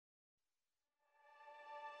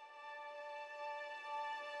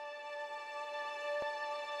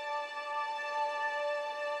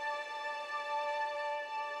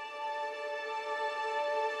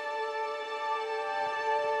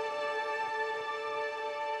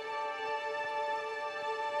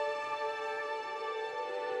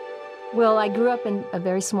Well, I grew up in a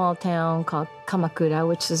very small town called Kamakura,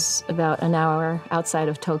 which is about an hour outside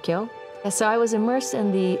of Tokyo. So I was immersed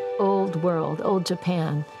in the old world, old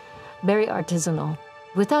Japan, very artisanal,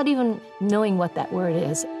 without even knowing what that word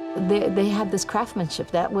is. They had this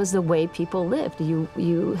craftsmanship. That was the way people lived.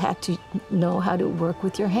 You had to know how to work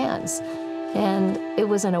with your hands. And it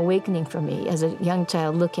was an awakening for me as a young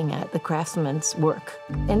child looking at the craftsman's work.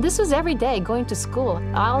 And this was every day going to school.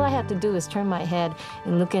 All I had to do was turn my head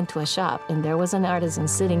and look into a shop, and there was an artisan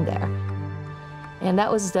sitting there. And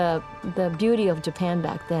that was the beauty of Japan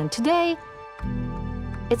back then. Today,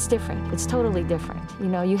 it's different. It's totally different. You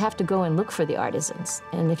know, you have to go and look for the artisans.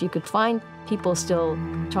 And if you could find people still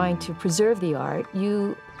trying to preserve the art,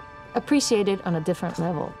 you appreciate it on a different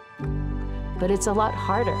level. But it's a lot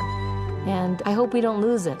harder. And I hope we don't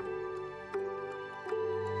lose it.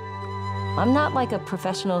 I'm not like a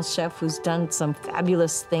professional chef who's done some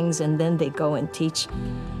fabulous things and then they go and teach.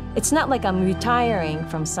 It's not like I'm retiring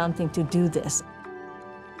from something to do this.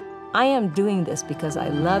 I am doing this because I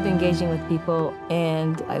love engaging with people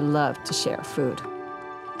and I love to share food.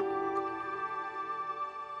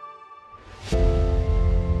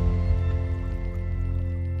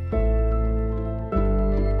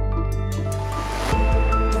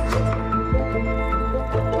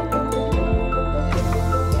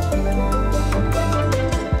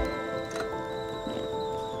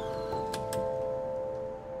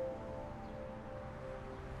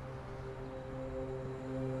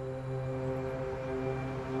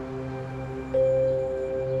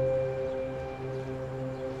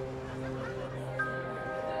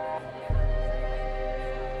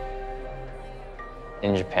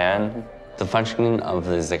 In Japan, the functioning of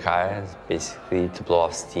the izakaya is basically to blow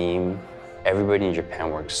off steam. Everybody in Japan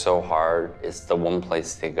works so hard. It's the one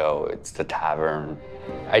place they go. It's the tavern.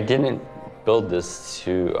 I didn't build this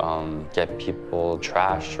to get people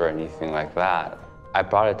trashed or anything like that. I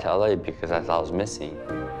brought it to LA because I thought it was missing.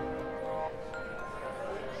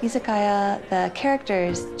 Izakaya, the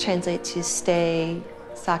characters translate to stay,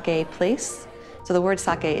 sake, place. So the word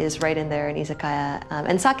sake is right in there in izakaya.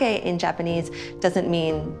 And sake in Japanese doesn't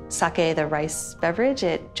mean sake, the rice beverage.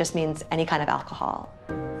 It just means any kind of alcohol.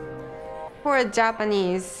 For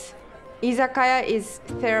Japanese, izakaya is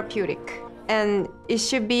therapeutic. And it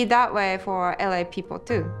should be that way for LA people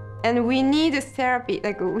too. And we need therapy.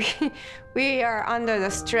 Like we are under the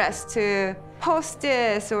stress to post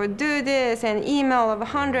this or do this and email of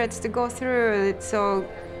hundreds to go through. So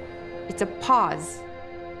it's a pause.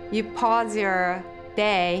 You pause your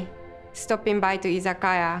day, stopping by to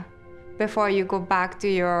izakaya before you go back to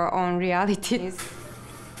your own realities.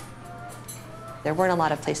 There weren't a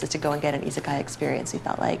lot of places to go and get an izakaya experience. We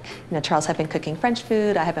felt like, Charles had been cooking French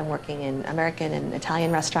food, I had been working in American and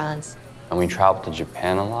Italian restaurants. And we traveled to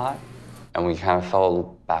Japan a lot, and we kind of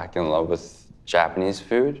fell back in love with Japanese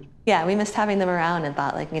food. Yeah, we missed having them around and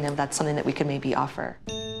thought, that's something that we could maybe offer.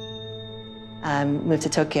 Moved to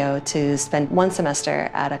Tokyo to spend one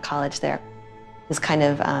semester at a college there. It was kind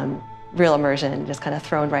of real immersion, just kind of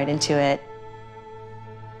thrown right into it.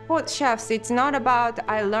 For chefs, it's not about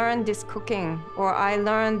I learned this cooking or I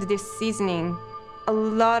learned this seasoning. A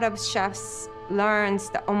lot of chefs learn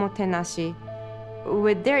the Omotenashi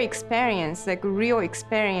with their experience, like real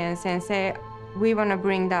experience, and say, we want to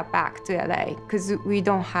bring that back to LA because we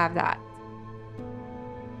don't have that.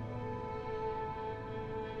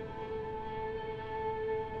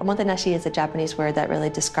 Omotenashi is a Japanese word that really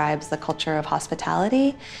describes the culture of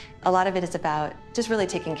hospitality. A lot of it is about just really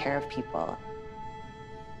taking care of people,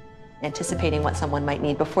 anticipating what someone might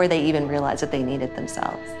need before they even realize that they need it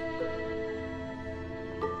themselves.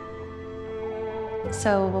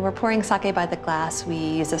 So when we're pouring sake by the glass, we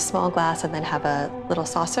use a small glass and then have a little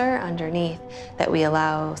saucer underneath that we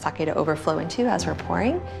allow sake to overflow into as we're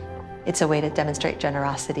pouring. It's a way to demonstrate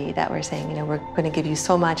generosity, that we're saying, we're going to give you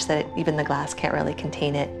so much that even the glass can't really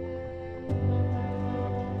contain it.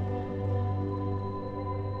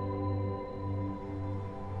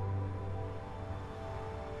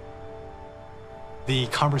 The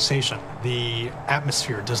conversation, the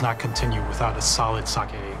atmosphere does not continue without a solid sake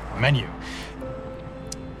menu.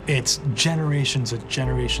 It's generations of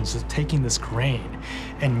taking this grain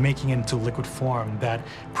and making it into liquid form that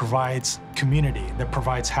provides community, that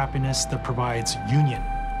provides happiness, that provides union.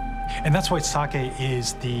 And that's why sake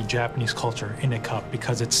is the Japanese culture in a cup,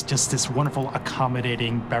 because it's just this wonderful,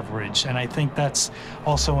 accommodating beverage. And I think that's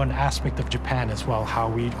also an aspect of Japan as well, how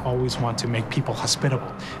we always want to make people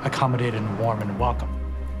hospitable, accommodated and warm and welcome.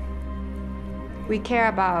 We care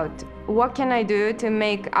about what can I do to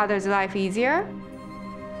make others' life easier.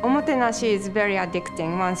 Omotenashi is very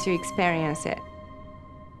addicting once you experience it.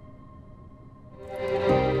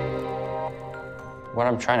 What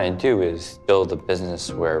I'm trying to do is build a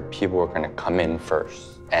business where people are going to come in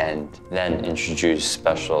first and then introduce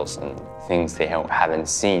specials and things they haven't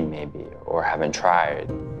seen maybe or haven't tried.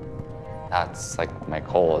 That's like my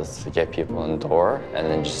goal, is to get people in the door and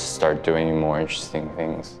then just start doing more interesting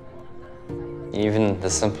things. Even the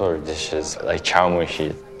simpler dishes like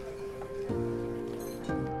chaomushi,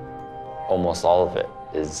 almost all of it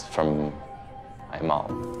is from my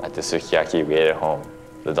mom. Like the sukiyaki we ate at home,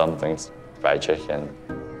 the dumplings, fried chicken.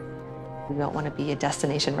 We don't want to be a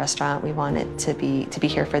destination restaurant. We want it to be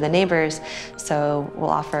here for the neighbors. So we'll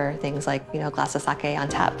offer things like, a glass of sake on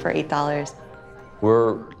tap for $8.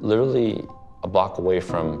 We're literally a block away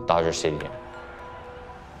from Dodger Stadium.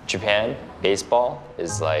 Japan, baseball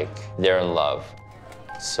is like, they're in love.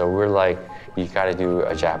 So we're like, you gotta do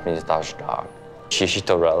a Japanese Dodger dog.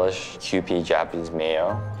 Shishito relish, Kewpie Japanese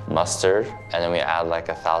mayo, mustard, and then we add like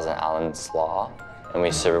 1,000 Allen slaw, and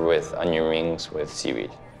we serve it with onion rings with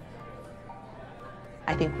seaweed.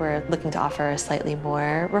 I think we're looking to offer a slightly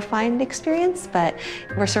more refined experience, but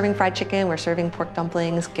we're serving fried chicken, we're serving pork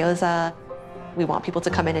dumplings, gyoza. We want people to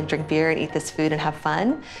come in and drink beer and eat this food and have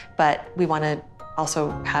fun, but we want to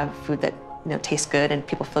also have food that tastes good and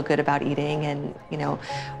people feel good about eating and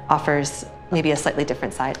offers maybe a slightly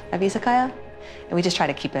different side of izakaya. And we just try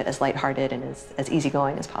to keep it as lighthearted and as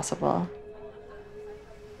easygoing as possible.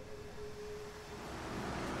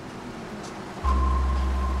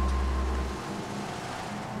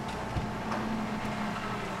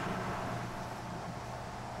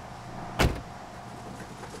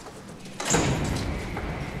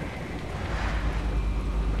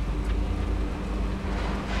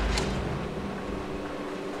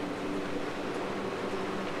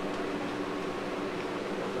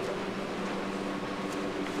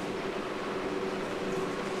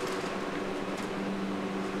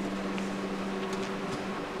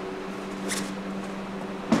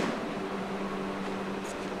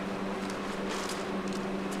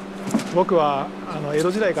僕は江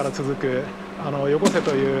戸時代から続く横瀬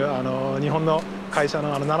という日本の会社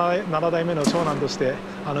の7代目の長男として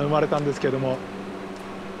生まれたんですけれども、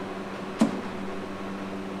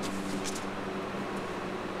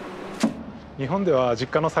日本では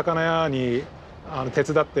実家の魚屋に手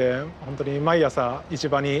伝って本当に毎朝市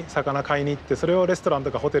場に魚買いに行って、それをレストラン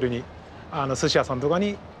とかホテルに寿司屋さんとか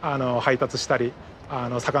に配達したり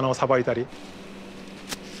魚をさばいたり。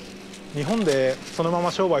日本でそのま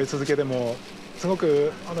ま商売を続けてもすご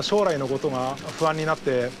く将来のことが不安になっ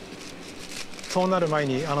て、そうなる前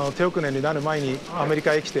に手遅れになる前にアメリ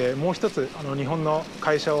カへ来て、もう一つ日本の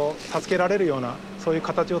会社を助けられるようなそういう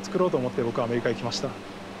形を作ろうと思って僕はアメリカへ来ました。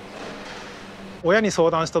親に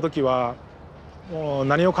相談した時はもう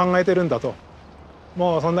何を考えてるんだと、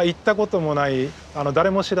もうそんな行ったこともない誰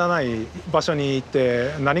も知らない場所に行っ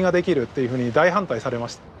て何ができるっていうふうに大反対されま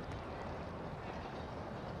した。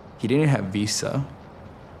He didn't have visa.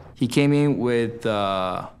 He came in with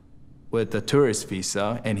a tourist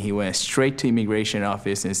visa, and he went straight to immigration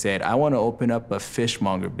office and said, "I want to open up a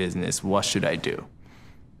fishmonger business. What should I do?"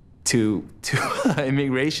 To an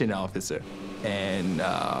immigration officer, and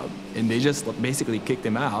they just basically kicked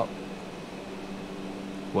him out.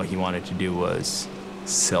 What he wanted to do was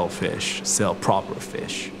sell fish, sell proper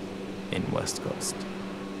fish in West Coast.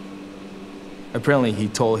 Apparently, he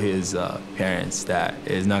told his parents that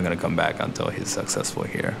he's not going to come back until he's successful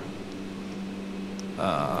here.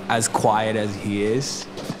 As quiet as he is,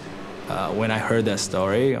 when I heard that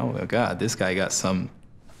story, oh my God, this guy got some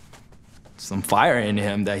fire in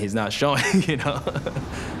him that he's not showing,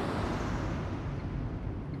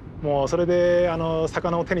もうそれで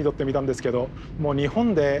魚を手に取ってみたんですけど、もう日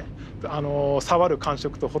本で触る感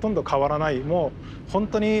触とほとんど変わらない。もう本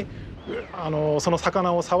当にその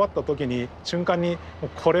魚を触った時に瞬間に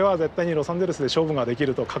これは絶対にロサンゼルスで勝負ができ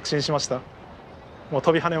ると確信しました。もう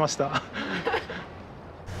飛び跳ねました。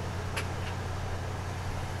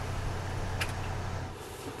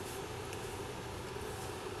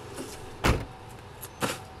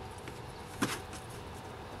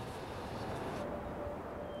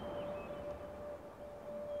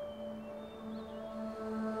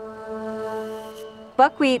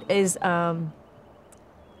Buckwheat is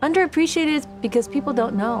underappreciated because people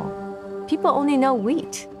don't know. People only know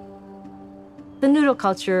wheat. The noodle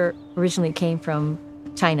culture originally came from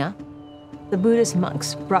China. The Buddhist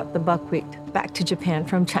monks brought the buckwheat back to Japan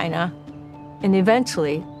from China. And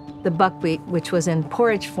eventually, the buckwheat, which was in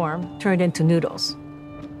porridge form, turned into noodles.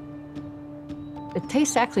 It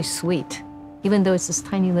tastes actually sweet, even though it's this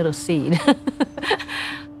tiny little seed.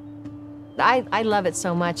 I love it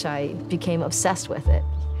so much, I became obsessed with it.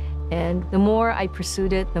 And the more I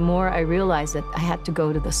pursued it, the more I realized that I had to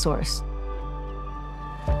go to the source.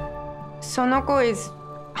 Sonoko is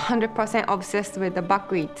 100% obsessed with the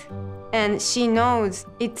buckwheat. And she knows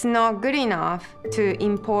it's not good enough to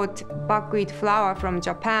import buckwheat flour from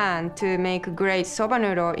Japan to make great soba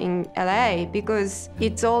noodle in LA because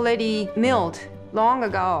it's already milled long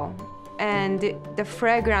ago. And the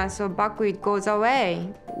fragrance of buckwheat goes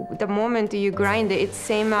away. The moment you grind it, it's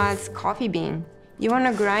same as coffee bean. You want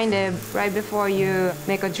to grind it right before you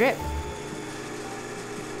make a drip.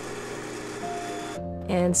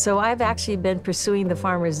 And so I've actually been pursuing the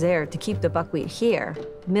farmers there to keep the buckwheat here,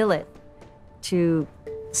 mill it to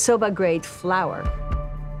soba-grade flour.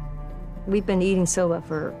 We've been eating soba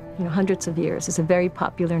for hundreds of years. It's a very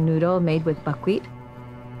popular noodle made with buckwheat.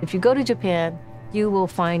 If you go to Japan, you will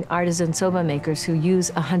find artisan soba makers who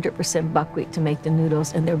use 100% buckwheat to make the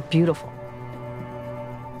noodles, and they're beautiful.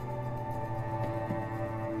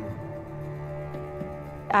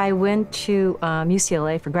 I went to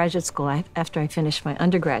UCLA for graduate school after I finished my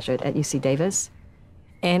undergraduate at UC Davis.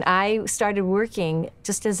 And I started working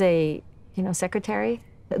just as a secretary.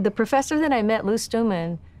 The professor that I met, Lou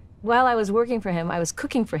Stuman, while I was working for him, I was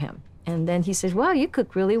cooking for him. And then he said, "Wow, you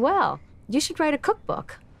cook really well. You should write a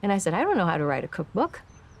cookbook." And I said, "I don't know how to write a cookbook."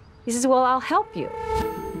 He says, "Well, I'll help you."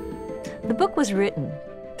 The book was written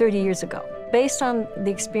 30 years ago, based on the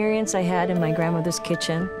experience I had in my grandmother's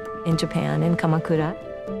kitchen in Japan, in Kamakura.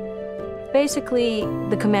 Basically,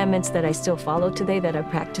 the commandments that I still follow today, that I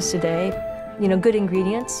practice today, good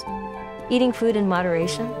ingredients, eating food in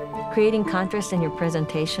moderation, creating contrast in your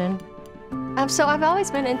presentation. So I've always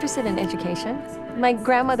been interested in education. My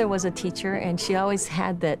grandmother was a teacher, and she always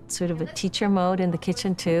had that sort of a teacher mode in the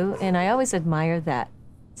kitchen too, and I always admired that.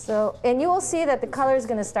 So, and you will see that the color is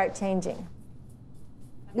going to start changing.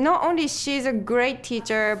 Not only she's a great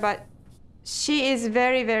teacher, but she is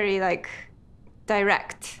very, very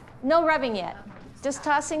direct. No rubbing yet. Just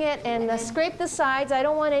tossing it and scrape the sides. I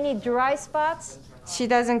don't want any dry spots. She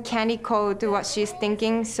doesn't candy coat what she's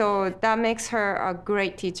thinking, so that makes her a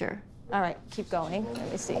great teacher. All right, keep going.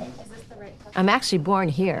 Let me see. I'm actually born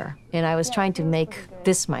here, and I was trying to make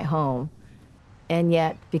this my home. And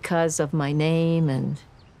yet, because of my name and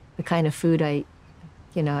the kind of food I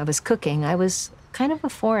was cooking, I was kind of a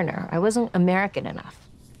foreigner. I wasn't American enough.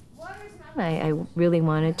 I really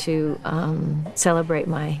wanted to celebrate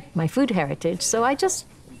my food heritage, so I just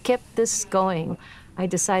kept this going. I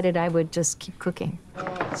decided I would just keep cooking.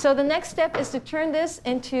 So the next step is to turn this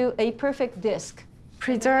into a perfect disc.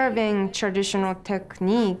 Preserving traditional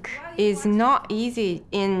technique is not easy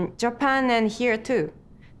in Japan and here too.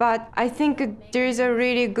 But I think there's a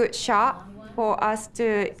really good shot for us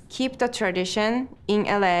to keep the tradition in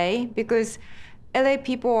LA because LA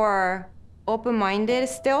people are open-minded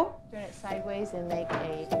still. Turn it sideways and make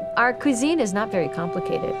a... Our cuisine is not very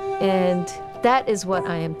complicated, and that is what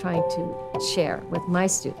I am trying to share with my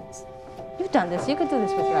students. You've done this. You could do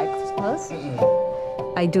this with your eyes closed.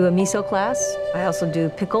 I do a miso class. I also do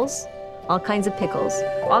pickles, all kinds of pickles,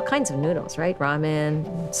 all kinds of noodles, right?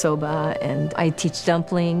 Ramen, soba, and I teach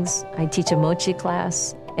dumplings. I teach a mochi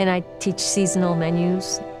class, and I teach seasonal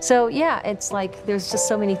menus. So yeah, it's like there's just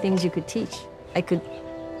so many things you could teach. I could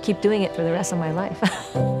keep doing it for the rest of my life.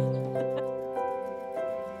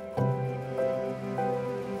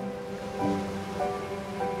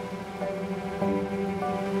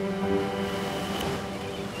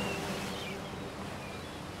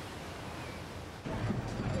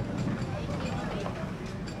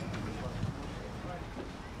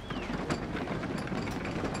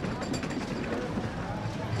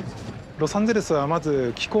ロサンゼルスはま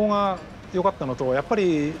ず気候が良かったのと、やっぱ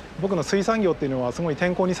り僕の水産業っていうのはすごい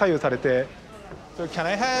天候に左右されて。So can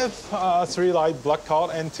I have 3 light black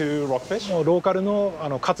cod and 2 rockfish? ローカル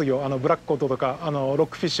の活魚、ブラックコッドとかロッ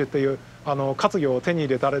クフィッシュっていう活魚を手に入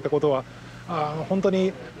れられたことは本当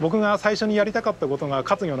に僕が最初にやりたかったことが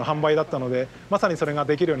活魚の販売だったので、まさにそれが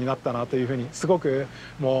できるようになったなというふうにすごく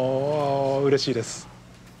もう嬉しいです。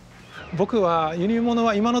僕は輸入物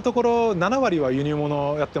は今のところ7割は輸入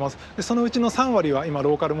物をやってます。でそのうちの3割は今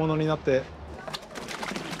ローカル物になって、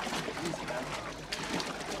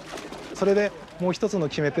それでもう一つの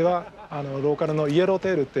決め手はローカルのイエローテ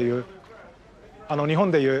ールっていう日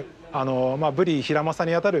本でいうブリヒラマサ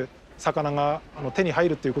にあたる魚が手に入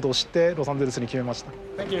るっていうことを知ってロサンゼルスに決めました。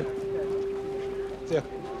Thank you. See ya.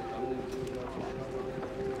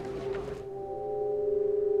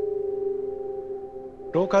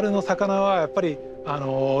 ローカルの魚はやっぱり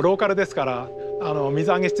ローカルですから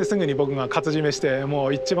水揚げしてすぐに僕が活締めしても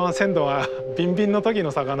う一番鮮度がビンビンの時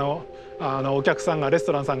の魚をお客さんがレス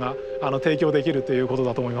トランさんが提供できるということ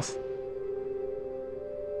だと思います。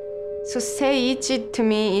So Seiichi to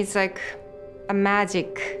me is like a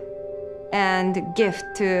magic. and gift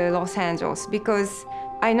to Los Angeles, because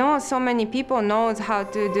I know so many people knows how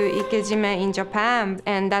to do ikejime in Japan,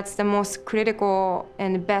 and that's the most critical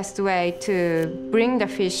and best way to bring the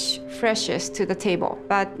fish freshest to the table.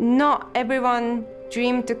 But not everyone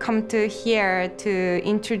dream to come to here to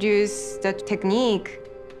introduce the technique.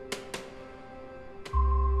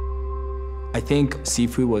 I think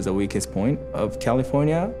seafood was the weakest point of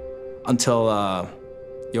California until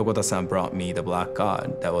Yokota-san brought me the black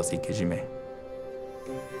cod that was ikejime.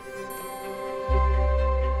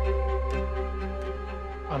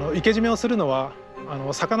 生け締めをするのは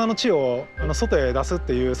魚の血を外へ出すっ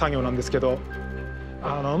ていう作業なんですけど、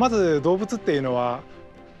まず動物っていうのは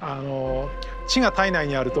血が体内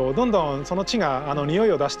にあるとどんどんその血が匂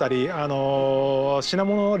いを出したり品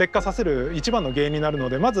物を劣化させる一番の原因になるの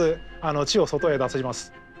で、まず血を外へ出しま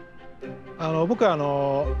す。僕は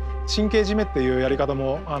神経締めっていうやり方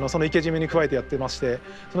もその生け締めに加えてやってまして、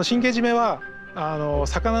その神経締めは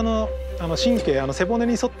魚の神経背骨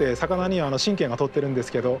に沿って魚には神経が通ってるんです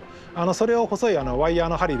けど、それを細いワイヤー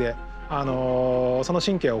の針でその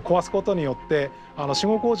神経を壊すことによって死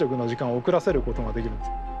後硬直の時間を遅らせることができるんです。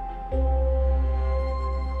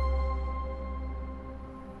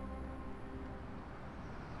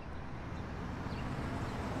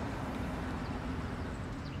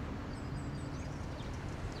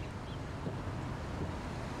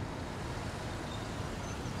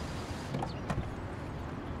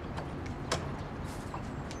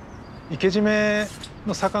生け締め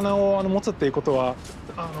の魚を持つっていうことは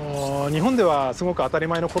日本ではすごく当たり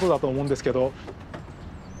前のことだと思うんですけど、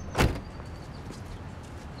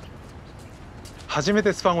初め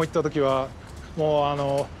てスパンを行った時は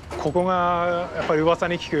もうここがやっぱり噂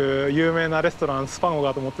に聞く有名なレストランスパンゴ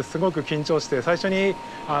だと思ってすごく緊張して、最初に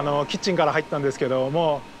キッチンから入ったんですけど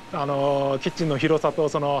も、キッチンの広さと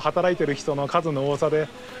その働いてる人の数の多さで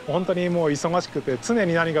本当にもう忙しくて、常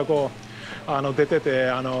に何かこう出てて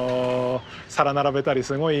皿並べたり、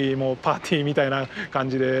すごいもうパーティーみたいな感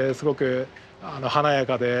じですごく華や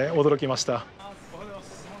かで驚きました。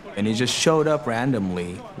And he just showed up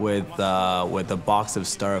randomly with a box of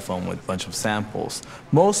styrofoam with a bunch of samples,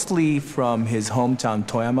 mostly from his hometown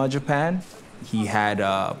Toyama, Japan. He had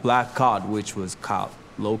black cod, which was caught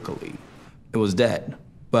locally. It was dead,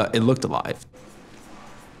 but it looked alive.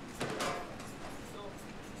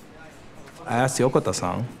 I asked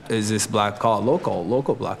Yokota-san, is this black cod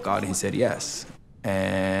local black cod? He said yes.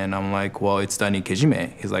 And I'm like, well, it's done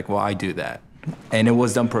ikejime. He's like, well, I do that. And it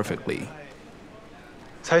was done perfectly.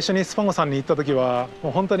 最初にスパンゴさんに行った時はも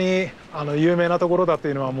う本当に有名なところだって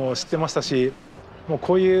いうのはもう知ってましたし、もう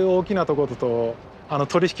こういう大きなところと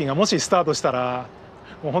取引がもしスタートしたら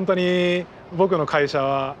もう本当に僕の会社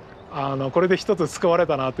はこれで一つ救われ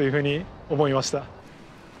たなというふうに思いました。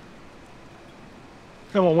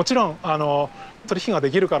でももちろん取引が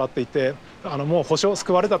できるからって言ってもう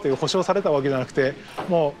救われたという保証されたわけじゃなくて、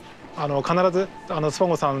もう必ずスパン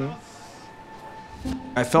ゴさん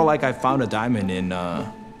I felt like I found a diamond in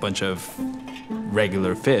a bunch of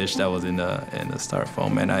regular fish that was in the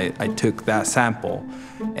styrofoam, and I took that sample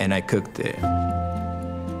and I cooked it,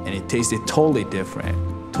 and it tasted totally different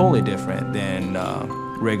than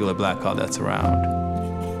regular black cod that's around.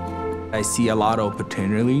 I see a lot of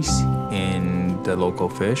opportunities in the local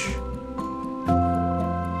fish.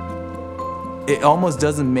 It almost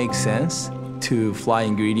doesn't make sense to fly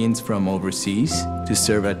ingredients from overseas to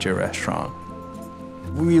serve at your restaurant.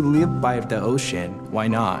 We live by the ocean, why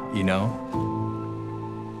not, you know?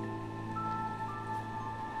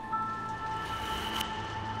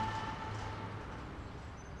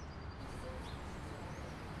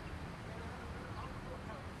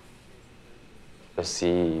 You'll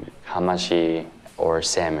see hamashi or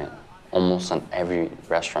salmon almost on every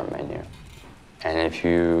restaurant menu. And if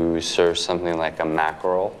you serve something like a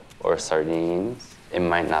mackerel or sardines, it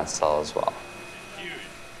might not sell as well.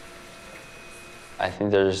 I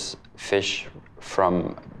think there's fish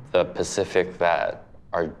from the Pacific that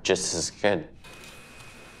are just as good.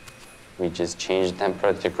 We just changed the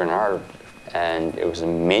tempura to grenard, and it was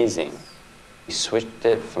amazing. We switched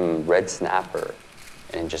it from red snapper,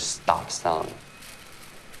 and it just stopped selling,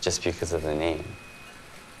 just because of the name.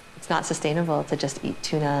 It's not sustainable to just eat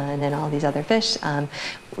tuna and then all these other fish.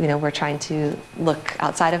 We're trying to look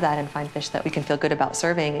outside of that and find fish that we can feel good about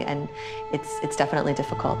serving, and it's definitely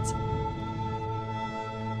difficult.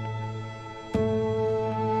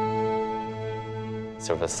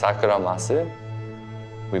 So with sakura masu,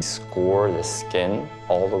 we score the skin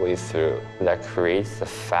all the way through. That creates the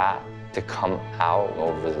fat to come out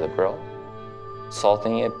over the grill.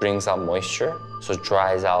 Salting it brings out moisture, so it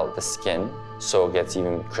dries out the skin, so it gets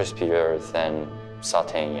even crispier than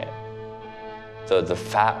sauteing it. The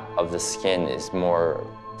fat of the skin is more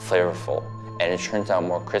flavorful, and it turns out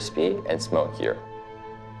more crispy and smokier.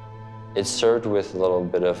 It's served with a little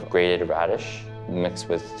bit of grated radish mixed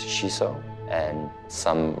with shiso and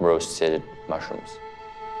some roasted mushrooms.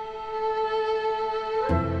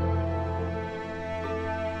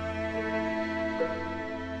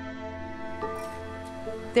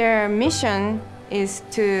 Their mission is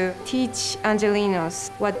to teach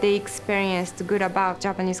Angelenos what they experienced good about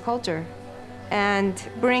Japanese culture and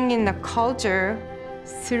bring in the culture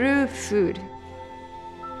through food.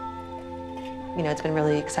 You know, it's been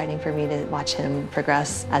really exciting for me to watch him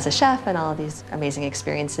progress as a chef and all of these amazing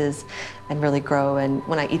experiences and really grow. And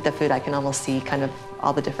when I eat the food, I can almost see kind of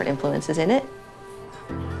all the different influences in it.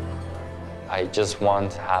 I just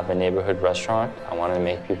want to have a neighborhood restaurant. I want to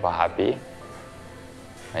make people happy.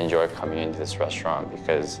 I enjoy coming into this restaurant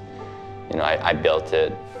because, you know, I built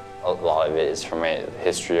it. A lot of it is from the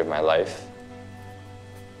history of my life.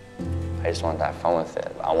 I just want to have fun with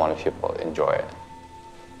it. I want people to enjoy it.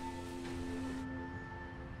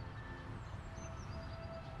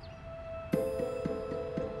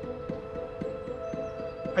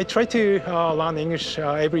 I try to learn English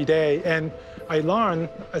every day, and I learn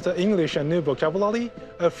English and new vocabulary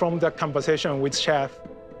from the conversation with chef.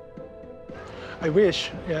 I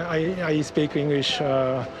wish I speak English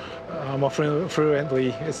more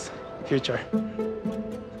fluently in the future.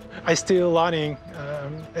 I still learning.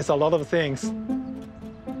 It's a lot of things.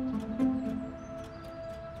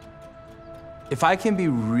 If I can be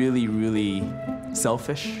really, really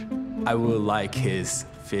selfish, I would like his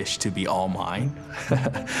fish to be all mine.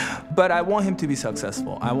 But I want him to be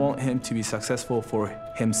successful. I want him to be successful for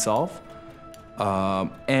himself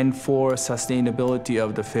and for sustainability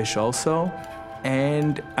of the fish also.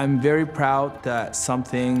 And I'm very proud that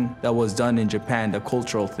something that was done in Japan, the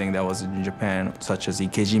cultural thing that was in Japan, such as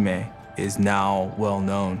ikejime, is now well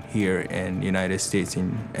known here in the United States,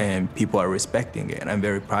 and people are respecting it, and I'm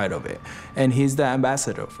very proud of it. And he's the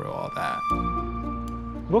ambassador for all that.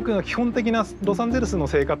 僕の基本的なロサンゼルスの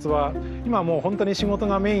生活は今もう本当に仕事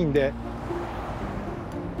がメインで、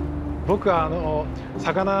僕は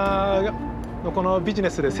魚のこのビジネ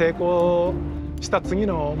スで成功した次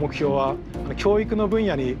の目標は教育の分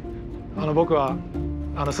野に僕は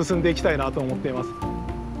進んでいきたいなと思っています。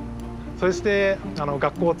そして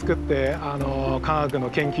学校を作って科学の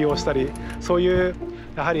研究をしたり、そういう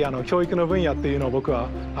やはり教育の分野っていうのを僕は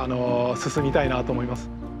進みたいなと思います。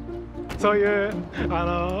そういう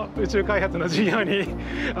宇宙開発の事業に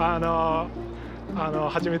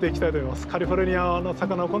始めていきたいと思います。カリフォルニアの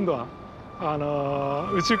魚を今度は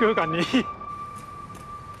宇宙空間に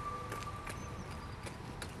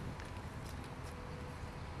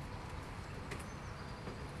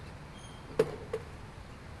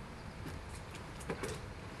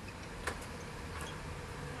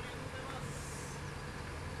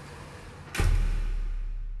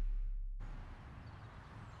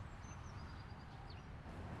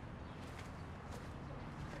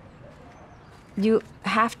You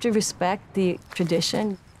have to respect the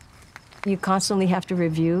tradition. You constantly have to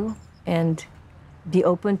review and be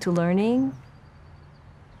open to learning.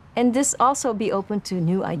 And this also be open to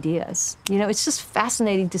new ideas. You know, it's just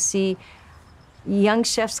fascinating to see young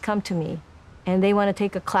chefs come to me and they want to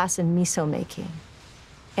take a class in miso making.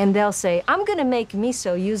 And they'll say, I'm going to make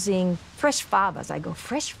miso using fresh fabas. I go,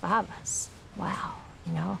 fresh fabas? Wow,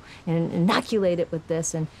 you know, and inoculate it with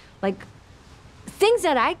this. And like, things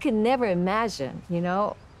that I could never imagine, you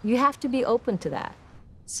know? You have to be open to that.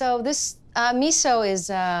 So this miso is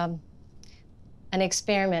an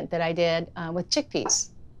experiment that I did with chickpeas.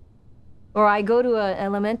 Or I go to an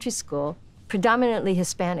elementary school, predominantly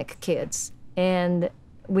Hispanic kids, and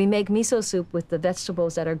we make miso soup with the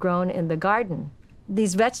vegetables that are grown in the garden.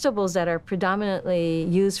 These vegetables that are predominantly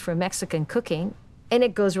used for Mexican cooking, and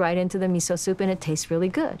it goes right into the miso soup, and it tastes really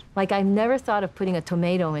good. Like, I've never thought of putting a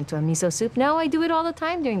tomato into a miso soup. Now I do it all the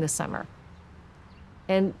time during the summer.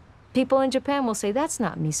 And people in Japan will say, that's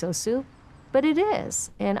not miso soup, but it is.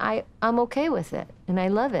 And I'm okay with it, and I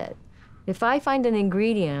love it. If I find an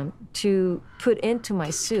ingredient to put into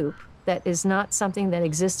my soup that is not something that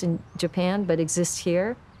exists in Japan but exists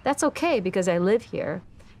here, that's okay because I live here,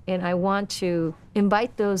 and I want to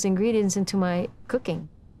invite those ingredients into my cooking.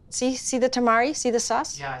 See the tamari? See the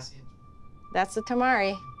sauce? Yeah, I see it. That's the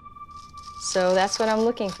tamari. So that's what I'm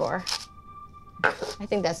looking for. I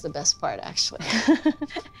think that's the best part, actually.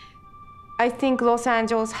 I think Los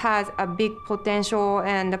Angeles has a big potential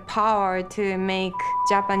and the power to make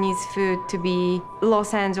Japanese food to be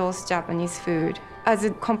Los Angeles Japanese food as a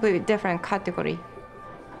completely different category.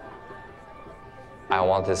 I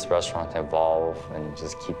want this restaurant to evolve and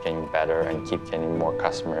just keep getting better and keep getting more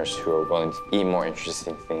customers who are willing to eat more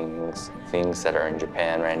interesting things that are in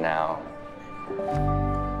Japan right now.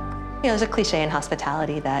 You know, there's a cliche in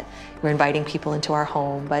hospitality that we're inviting people into our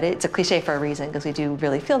home, but it's a cliche for a reason because we do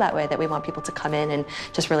really feel that way, that we want people to come in and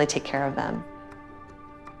just really take care of them.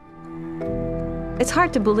 It's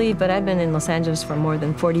hard to believe, but I've been in Los Angeles for more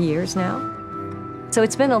than 40 years now. So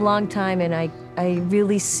it's been a long time, and I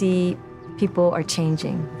really see people are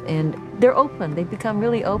changing, and they're open. They've become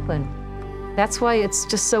really open. That's why it's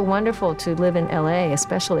just so wonderful to live in LA,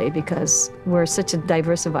 especially because we're such a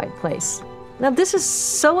diversified place. Now, this is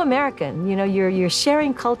so American. You know, you're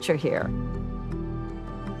sharing culture here.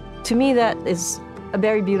 To me, that is a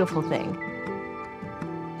very beautiful thing.